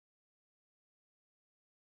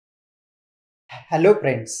Hello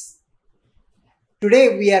friends,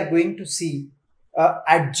 today we are going to see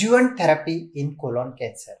adjuvant therapy in colon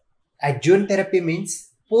cancer. Adjuvant therapy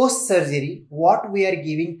means post-surgery what we are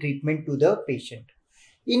giving treatment to the patient.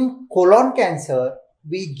 In colon cancer,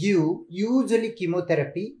 we give usually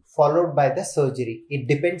chemotherapy followed by the surgery. It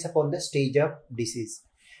depends upon the stage of disease.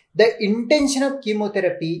 The intention of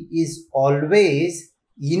chemotherapy is always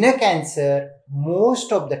in a cancer,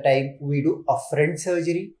 most of the time we do upfront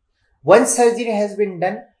surgery. Once surgery has been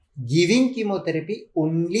done, giving chemotherapy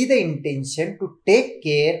only the intention to take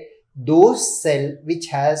care those cell which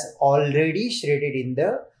has already shredded in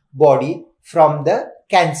the body from the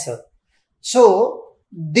cancer. So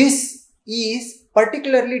this is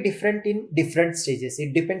particularly different in different stages.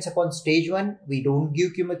 It depends upon stage 1, we don't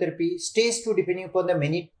give chemotherapy. Stage 2, depending upon the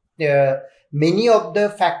many of the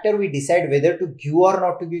factor, we decide whether to give or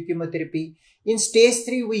not to give chemotherapy. In stage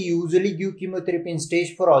 3, we usually give chemotherapy. In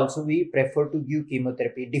stage 4 also, we prefer to give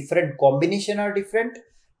chemotherapy. Different combination are different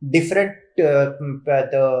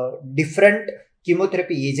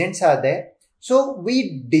chemotherapy agents are there. So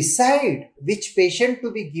we decide which patient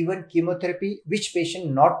to be given chemotherapy, which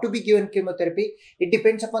patient not to be given chemotherapy. It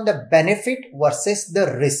depends upon the benefit versus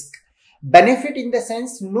the risk. Benefit in the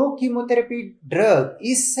sense, no chemotherapy drug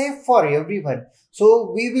is safe for everyone.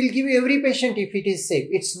 So we will give every patient if it is safe.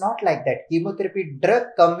 It's not like that. Chemotherapy drug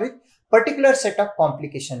come with particular set of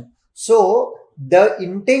complications. So the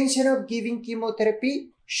intention of giving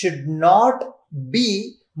chemotherapy should not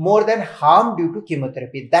be more than harm due to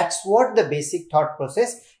chemotherapy. That's what the basic thought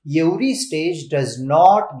process. Every stage does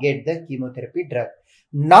not get the chemotherapy drug.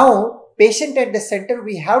 Now, patient at the center,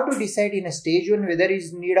 we have to decide in a stage 1 whether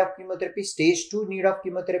is need of chemotherapy, stage 2 need of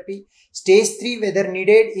chemotherapy, stage 3 whether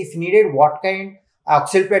needed, if needed what kind,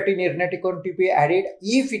 oxaliplatin irinotecan to be added,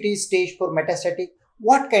 if it is stage 4 metastatic,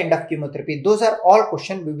 what kind of chemotherapy. Those are all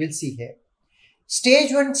questions we will see here.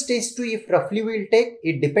 Stage 1, stage 2, if roughly we will take,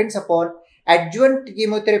 it depends upon adjuvant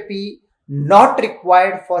chemotherapy not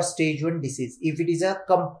required for stage 1 disease. If it is a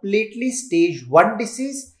completely stage 1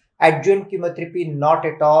 disease, adjuvant chemotherapy not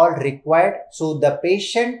at all required. So the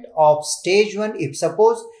patient of stage 1, if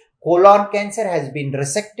suppose colon cancer has been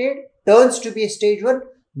resected, turns to be a stage 1,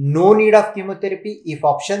 no need of chemotherapy. If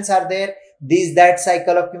options are there, that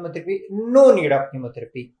cycle of chemotherapy, no need of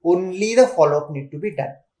chemotherapy. Only the follow-up need to be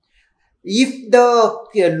done. If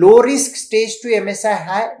the low risk stage 2 MSI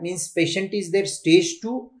high, means patient is there stage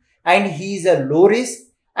 2 and he is a low risk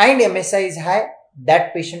and MSI is high,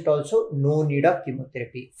 that patient also no need of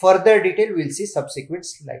chemotherapy. Further detail we will see subsequent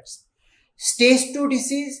slides. Stage 2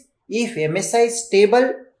 disease, if MSI is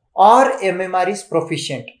stable or MMR is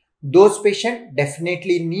proficient, those patients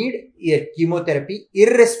definitely need chemotherapy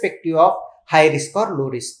irrespective of high risk or low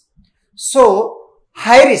risk. So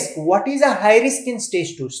high risk, what is a high risk in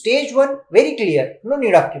stage 2? Stage 1, very clear, no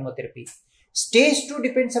need of chemotherapy. Stage 2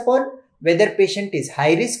 depends upon whether patient is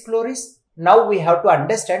high risk, low risk. Now we have to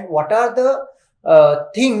understand what are the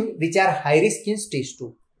thing which are high risk in stage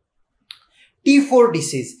 2. T4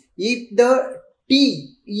 disease, if the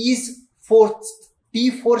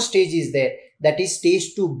T4 stage is there, that is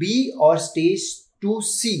stage 2B or stage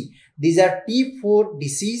 2C. These are T4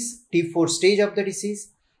 disease, T4 stage of the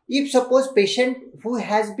disease. If suppose patient who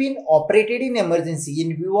has been operated in emergency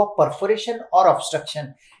in view of perforation or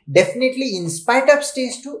obstruction, definitely in spite of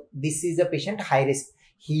stage 2, this is a patient high risk.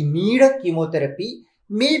 He need a chemotherapy,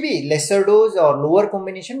 maybe lesser dose or lower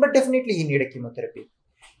combination, but definitely he need a chemotherapy.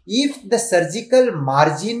 If the surgical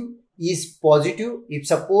margin is positive, if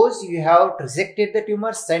suppose you have resected the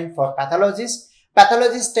tumor, sent for pathologist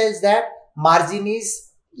tells that margin is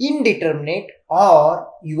indeterminate or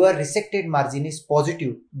your resected margin is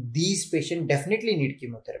positive, these patients definitely need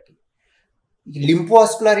chemotherapy.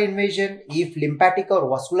 Lymphovascular invasion, if lymphatic or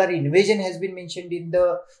vascular invasion has been mentioned in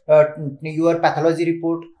the your pathology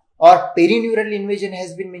report, or perineural invasion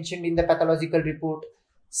has been mentioned in the pathological report.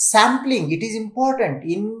 Sampling, it is important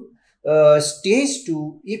in stage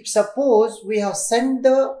 2. If suppose we have sent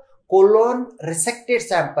the colon resected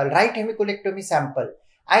sample, right hemicolectomy sample,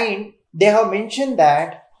 and they have mentioned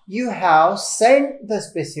that you have sent the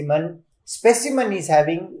specimen is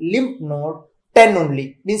having lymph node 10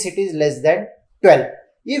 only, means it is less than 12.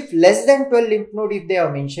 If less than 12 lymph node, if they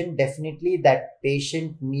have mentioned, definitely that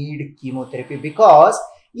patient need chemotherapy because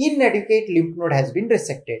inadequate lymph node has been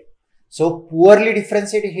resected. So poorly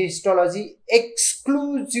differentiated histology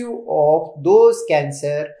exclusive of those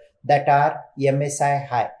cancer that are MSI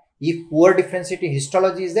high. If poor differentiated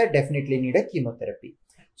histology is there, definitely need a chemotherapy.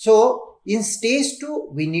 So in stage 2,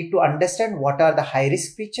 we need to understand what are the high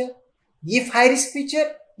risk feature. If high risk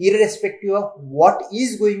feature, irrespective of what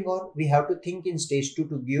is going on, we have to think in stage 2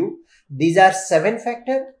 to give. These are 7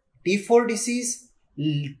 factors. T4 disease,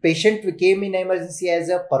 patient came in emergency as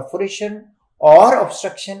a perforation or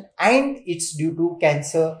obstruction and it's due to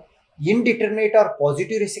cancer, indeterminate or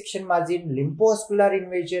positive resection margin, lymphovascular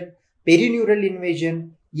invasion, perineural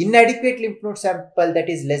invasion, inadequate lymph node sample, that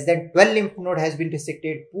is less than 12 lymph node has been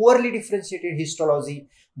resected, poorly differentiated histology.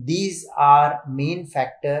 These are main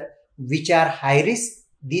factors which are high risk.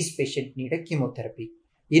 These patients need a chemotherapy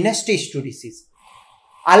in a stage 2 disease.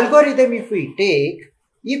 Algorithm if we take,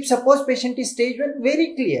 if suppose patient is stage 1,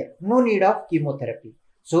 very clear, no need of chemotherapy.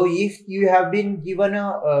 So if you have been given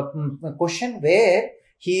a question where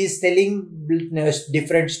he is telling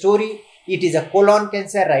different story, it is a colon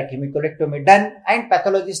cancer, right hemicolectomy done, and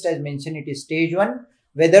pathologist has mentioned it is stage 1,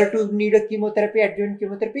 whether to need a chemotherapy, adjuvant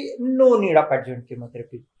chemotherapy, no need of adjuvant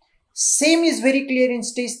chemotherapy. Same is very clear in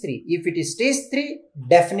stage 3. If it is stage 3,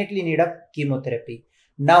 definitely need of chemotherapy.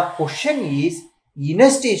 Now question is, in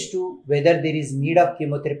a stage 2, whether there is need of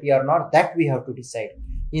chemotherapy or not, that we have to decide.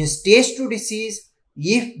 In stage 2 disease,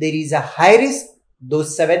 if there is a high risk,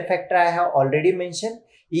 those 7 factors I have already mentioned,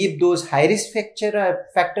 if those high risk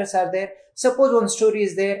factors are there, suppose one story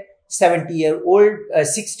is there, 70-year-old,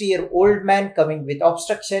 60-year-old man coming with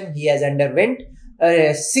obstruction, he has underwent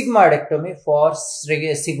sigmoidectomy for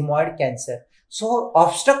sigmoid cancer. So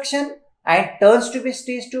obstruction and turns to be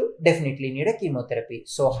stage 2, definitely need a chemotherapy.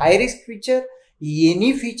 So high risk feature,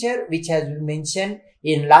 any feature which has been mentioned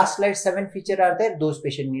in last slide, 7 features are there, those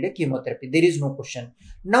patients need a chemotherapy. There is no question.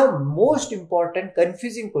 Now most important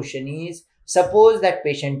confusing question is, suppose that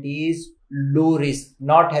patient is low risk,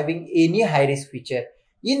 not having any high risk feature.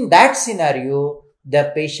 In that scenario,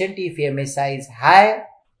 the patient, if MSI is high,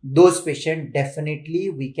 those patients definitely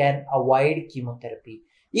we can avoid chemotherapy.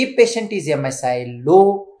 If patient is MSI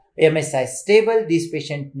low, MSI stable, this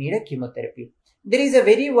patient need a chemotherapy. There is a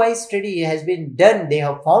very wise study has been done. They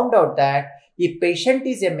have found out that if patient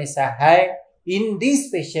is MSI high, in this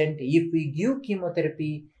patient, if we give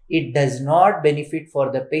chemotherapy, it does not benefit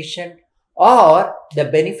for the patient, or the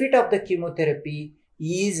benefit of the chemotherapy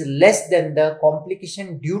is less than the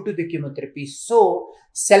complication due to the chemotherapy. So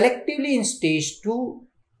selectively in stage 2,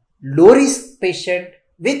 low risk patient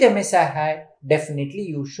with MSI high, definitely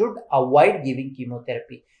you should avoid giving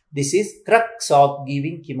chemotherapy. This is crux of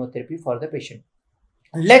giving chemotherapy for the patient.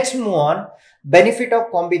 Let's move on. Benefit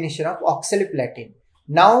of combination of oxaliplatin.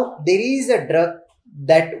 Now there is a drug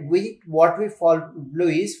that what we follow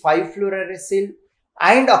is 5-fluorouracil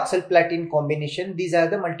and oxaliplatin combination. These are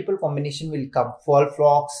the multiple combination will come.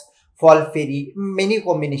 Folflox, Folferi, many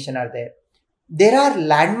combination are there. There are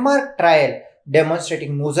landmark trial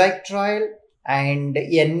demonstrating Mosaic trial and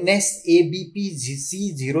NEESS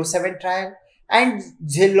ABP-C07 trial and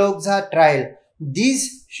Zeloxa trial.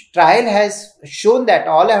 This trial has shown that,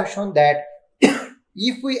 all have shown that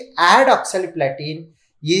if we add oxaliplatin,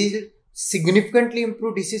 it will significantly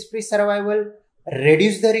improve disease-free survival,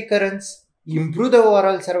 reduce the recurrence, improve the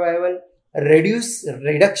overall survival,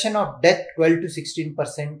 reduction of death 12 to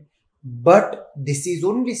 16%. But this is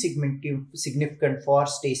only significant for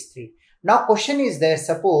stage 3. Now question is there,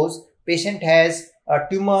 suppose patient has a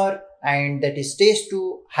tumor and that is stage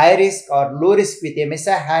 2, high risk or low risk with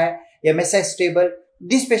MSI high, MSI stable,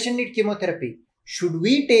 this patient need chemotherapy. Should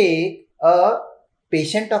we take a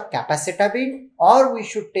patient of capecitabine, or we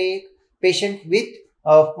should take patient with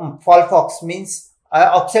Folfox, means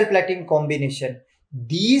oxaliplatin combination?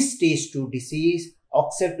 These stage 2 disease,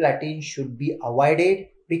 oxaliplatin should be avoided,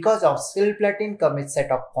 because oxaliplatin comes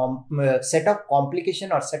with set of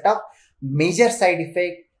complication or set of major side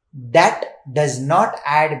effect that does not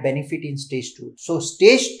add benefit in stage 2. So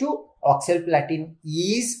stage 2 oxaliplatin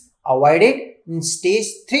is avoided. In stage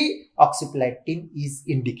 3 oxaliplatin is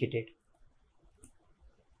indicated.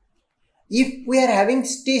 If we are having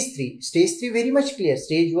stage 3 very much clear.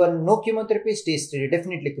 Stage 1 no chemotherapy, stage 3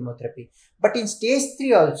 definitely chemotherapy. But in stage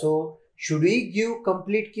 3 also, should we give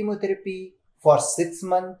complete chemotherapy for 6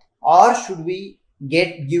 months, or should we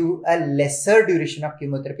give a lesser duration of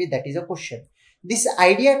chemotherapy? That is a question. This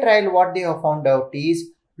IDEA trial, what they have found out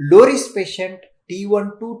is, low risk patient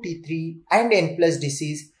T1 to T3 and N+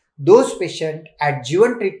 disease, those patient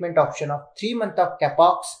adjuvant treatment option of 3 months of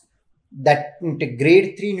capox, that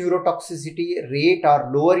grade 3 neurotoxicity rate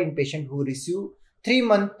are lower in patient who receive 3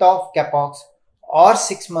 months of capox or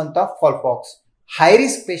 6 months of Folfox. High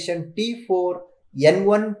risk patient T4,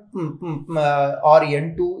 N1 or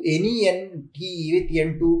N2, any NT with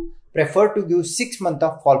N2 prefer to give 6 months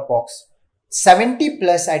of Folfox. 70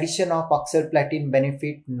 plus addition of oxaliplatin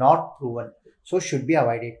benefit not proven, so should be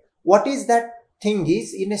avoided. What is that thing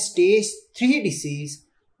is, in a stage 3 disease,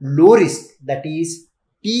 low risk, that is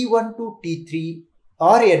T1 to T3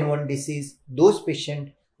 or N1 disease, those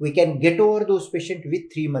patients, we can get over those patients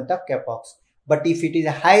with 3 months of capox. But if it is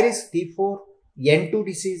a high risk T4, N2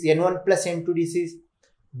 disease, N1 plus N2 disease,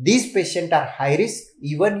 these patients are high risk.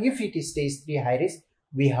 Even if it is stage 3 high risk,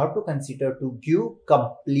 we have to consider to give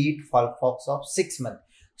complete FOLFOX of 6 months.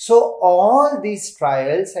 So all these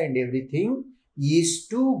trials and everything is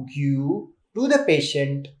to give to the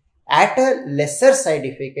patient at a lesser side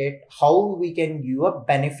effect, how we can give a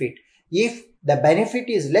benefit. If the benefit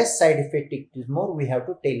is less, side effect it is more, we have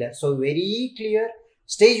to tailor. So very clear,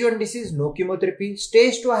 stage 1 disease, no chemotherapy.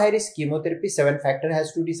 Stage 2 high risk, chemotherapy, 7 factor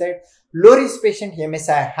has to decide. Low risk patient,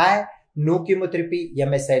 MSI high, no chemotherapy,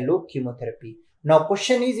 MSI low, chemotherapy. Now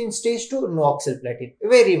question is in stage 2, no oxaliplatin,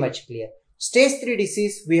 very much clear. Stage 3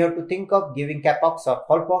 disease, we have to think of giving capox or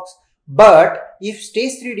FOLFOX. But if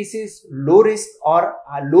stage 3 disease, low risk or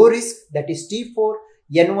low risk, that is T4,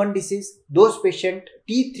 N1 disease, those patients,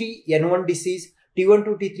 T3, N1 disease, T1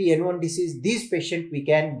 to T3, N1 disease, these patients we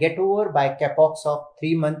can get over by capox of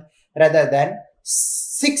 3 months rather than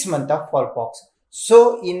 6 months of FOLFOX.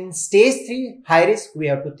 So in stage 3 high risk, we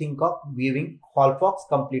have to think of giving FOLFOX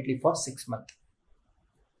completely for 6 months.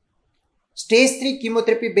 Stage 3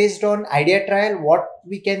 chemotherapy based on IDEA trial, what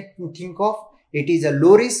we can think of, it is a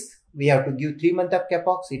low risk, we have to give 3 months of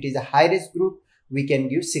capox. It is a high risk group, we can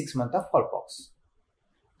give 6 months of FOLFOX.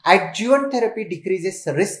 Adjuvant therapy decreases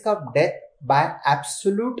risk of death by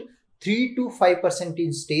absolute 3 to 5%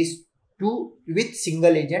 in stage 2 with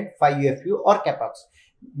single agent 5-FU or capox.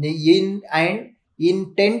 In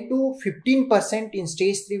 10 to 15% in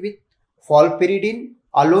stage 3 with florperidine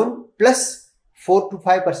alone plus 4 to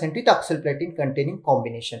 5% with oxaliplatin containing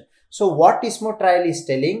combination. So what ISMO trial is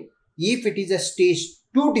telling, if it is a stage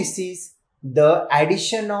 2 disease, the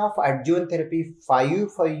addition of adjuvant therapy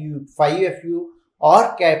 5-FU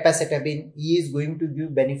or capecitabine is going to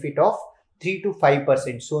give benefit of 3 to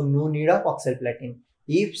 5%. So no need of oxaliplatin.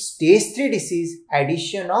 If stage 3 disease,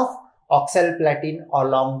 addition of oxaliplatin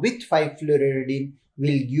along with 5-fluoridine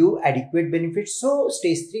will give adequate benefit. So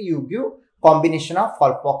stage 3 you give combination of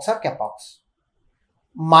FOLFOX or capox.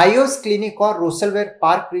 Mayo's Clinic or Roselware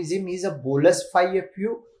Park regime is a bolus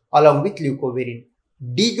 5-FU along with leucovorin.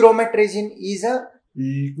 Degrometragine is a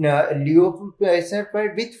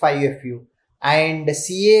leucovorin with 5-FU. And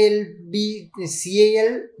CALGB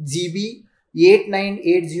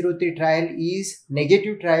 89803 trial is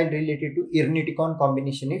negative trial related to irinotecan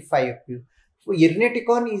combination with 5-FU. So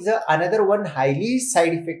irinotecan is another one highly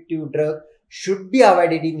side effective drug, should be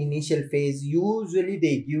avoided in initial phase. Usually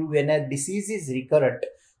they give when a disease is recurrent.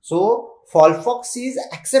 So FOLFOX is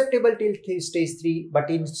acceptable till stage 3, but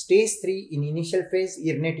in stage 3 in initial phase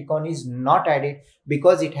irinotecan is not added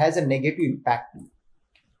because it has a negative impact.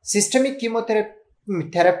 Systemic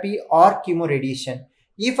chemotherapy or chemoradiation.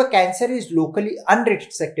 If a cancer is locally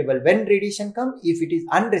unresectable, when radiation comes, if it is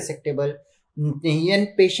unresectable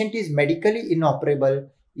and patient is medically inoperable,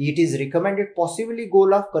 it is recommended possibly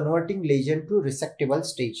goal of converting lesion to resectable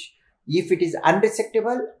stage. If it is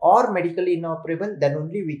unresectable or medically inoperable, then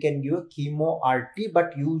only we can give a chemo-RT,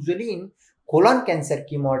 but usually in colon cancer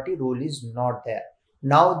chemo-RT role is not there.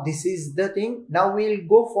 Now this is the thing. Now we will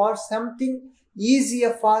go for something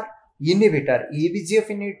EGFR inhibitor, EGFR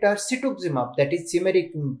inhibitor, cetuximab, that is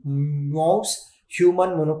chimeric mouse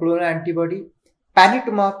human monoclonal antibody.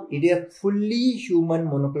 Panitumab, it is a fully human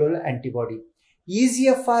monoclonal antibody.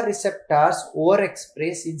 EGFR receptors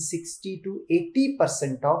overexpress in 60 to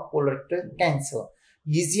 80% of colorectal cancer.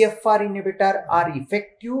 EGFR inhibitors are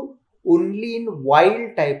effective only in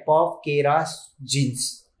wild type of KRAS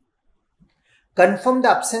genes. Confirm the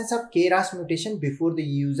absence of KRAS mutation before the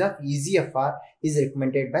use of EGFR is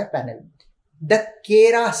recommended by panel. The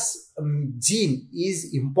KRAS gene is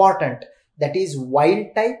important, that is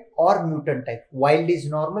wild type or mutant type. Wild is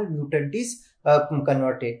normal, mutant is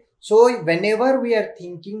converted. So whenever we are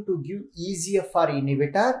thinking to give EGFR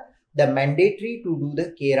inhibitor, the mandatory to do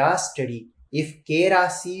the KRAS study. If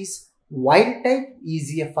KRAS is wild type,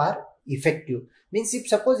 EGFR effective. Means if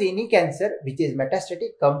suppose any cancer which is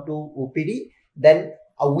metastatic come to OPD, then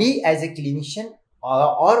we as a clinician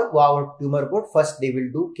or our tumor board, first they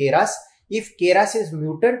will do KRAS. If KRAS is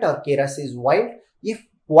mutant or KRAS is wild, if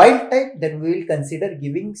wild type, then we will consider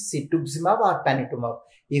giving cetuximab or panitumab.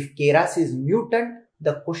 If KRAS is mutant,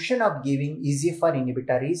 the question of giving EGFR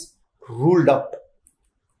inhibitor is ruled out.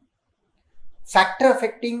 Factor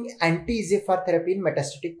affecting anti-EGFR therapy in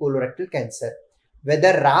metastatic colorectal cancer.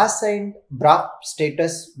 Whether RAS and BRAF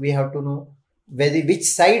status we have to know. Whether which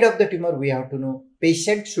side of the tumor we have to know.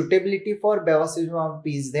 Patient suitability for bevacizumab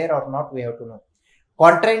is there or not we have to know.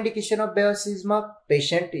 Contraindication of bevacizumab,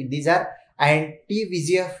 patient, these are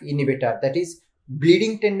anti-VEGF inhibitor, that is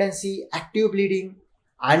bleeding tendency, active bleeding,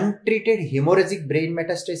 untreated hemorrhagic brain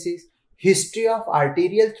metastasis, history of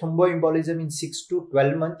arterial thromboembolism in 6 to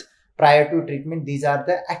 12 months prior to treatment. These are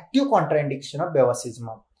the active contraindication of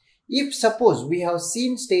bevacizumab. If suppose we have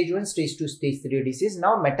seen stage 1, stage 2, stage 3 disease,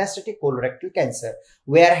 now metastatic colorectal cancer,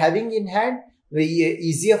 we are having in hand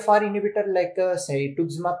EGFR inhibitor like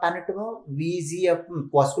cetuximab, panitumumab,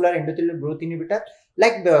 vascular endothelial growth inhibitor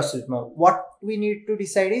like bevacizumab. What we need to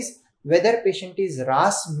decide is whether patient is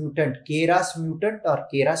RAS mutant, KRAS mutant or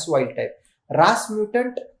KRAS wild type. RAS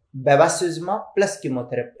mutant, bevacizumab plus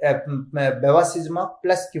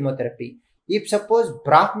chemotherapy. If suppose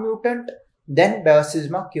BRAF mutant, then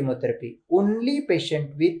bevacizumab chemotherapy. Only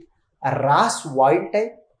patient with a RAS wild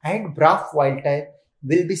type and BRAF wild type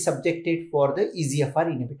will be subjected for the EGFR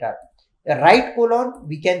inhibitor. The right colon,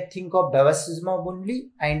 we can think of bevacizumab only,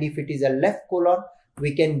 and if it is a left colon,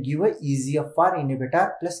 we can give a EGFR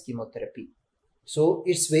inhibitor plus chemotherapy. So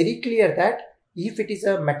it's very clear that if it is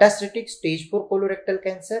a metastatic stage 4 colorectal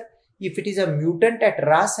cancer, if it is a mutant at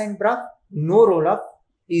RAS and BRAF, no role of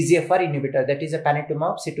EGFR inhibitor, that is a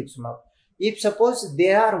panitumumab, cetuximab. If suppose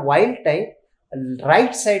they are wild type,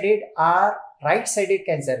 right-sided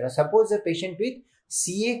cancer, suppose a patient with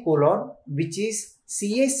CA colon, which is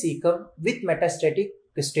CA cecum with metastatic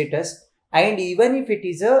status, and even if it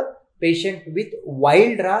is a patient with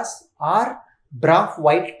wild RAS or BRAF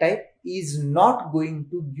wild type, is not going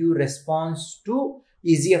to give response to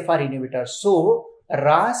EGFR inhibitor. So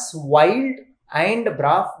RAS wild and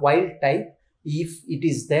BRAF wild type, if it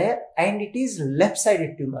is there and it is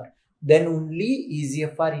left-sided tumor, then only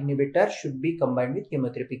EGFR inhibitor should be combined with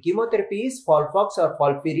chemotherapy. Chemotherapy is FOLFOX or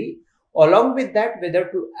FOLFIRI. Along with that, whether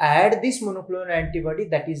to add this monoclonal antibody,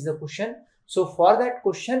 that is the question. So for that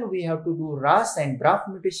question, we have to do RAS and BRAF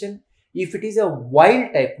mutation. If it is a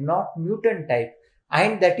wild type, not mutant type,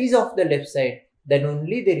 and that is of the left side, then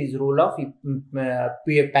only there is role of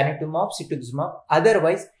panitumumab, cetuximab.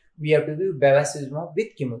 Otherwise, we have to do bevacizumab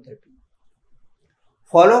with chemotherapy.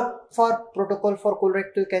 Follow-up for protocol for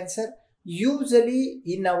colorectal cancer. Usually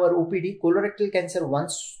in our OPD, colorectal cancer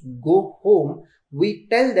once go home, we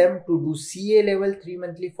tell them to do CA level 3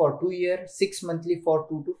 monthly for 2 years, 6 monthly for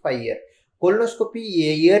 2 to 5 years. Colonoscopy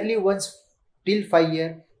yearly once till 5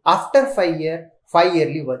 years. After 5 years, 5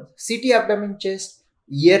 yearly once. CT abdomen chest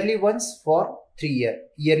yearly once for 3 years.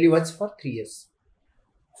 Yearly once for 3 years.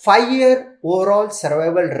 5-year overall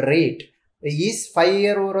survival rate is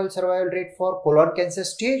 5-year overall survival rate for colon cancer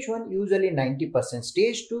stage 1 usually 90%.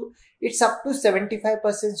 Stage 2 it's up to 75%.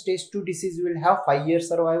 Stage 2 disease will have 5-year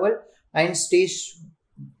survival, and stage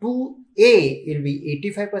 2A will be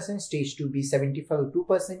 85%, stage 2B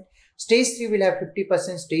 75-2%, stage 3 will have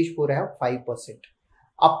 50%, stage 4 have 5%.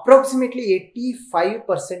 Approximately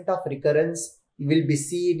 85% of recurrence will be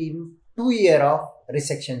seen in 2 years of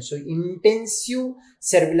resection. So intensive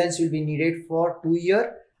surveillance will be needed for 2 years,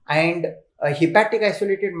 and a hepatic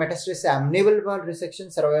isolated metastasis amenable for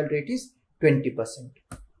resection survival rate is 20%.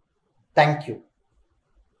 Thank you.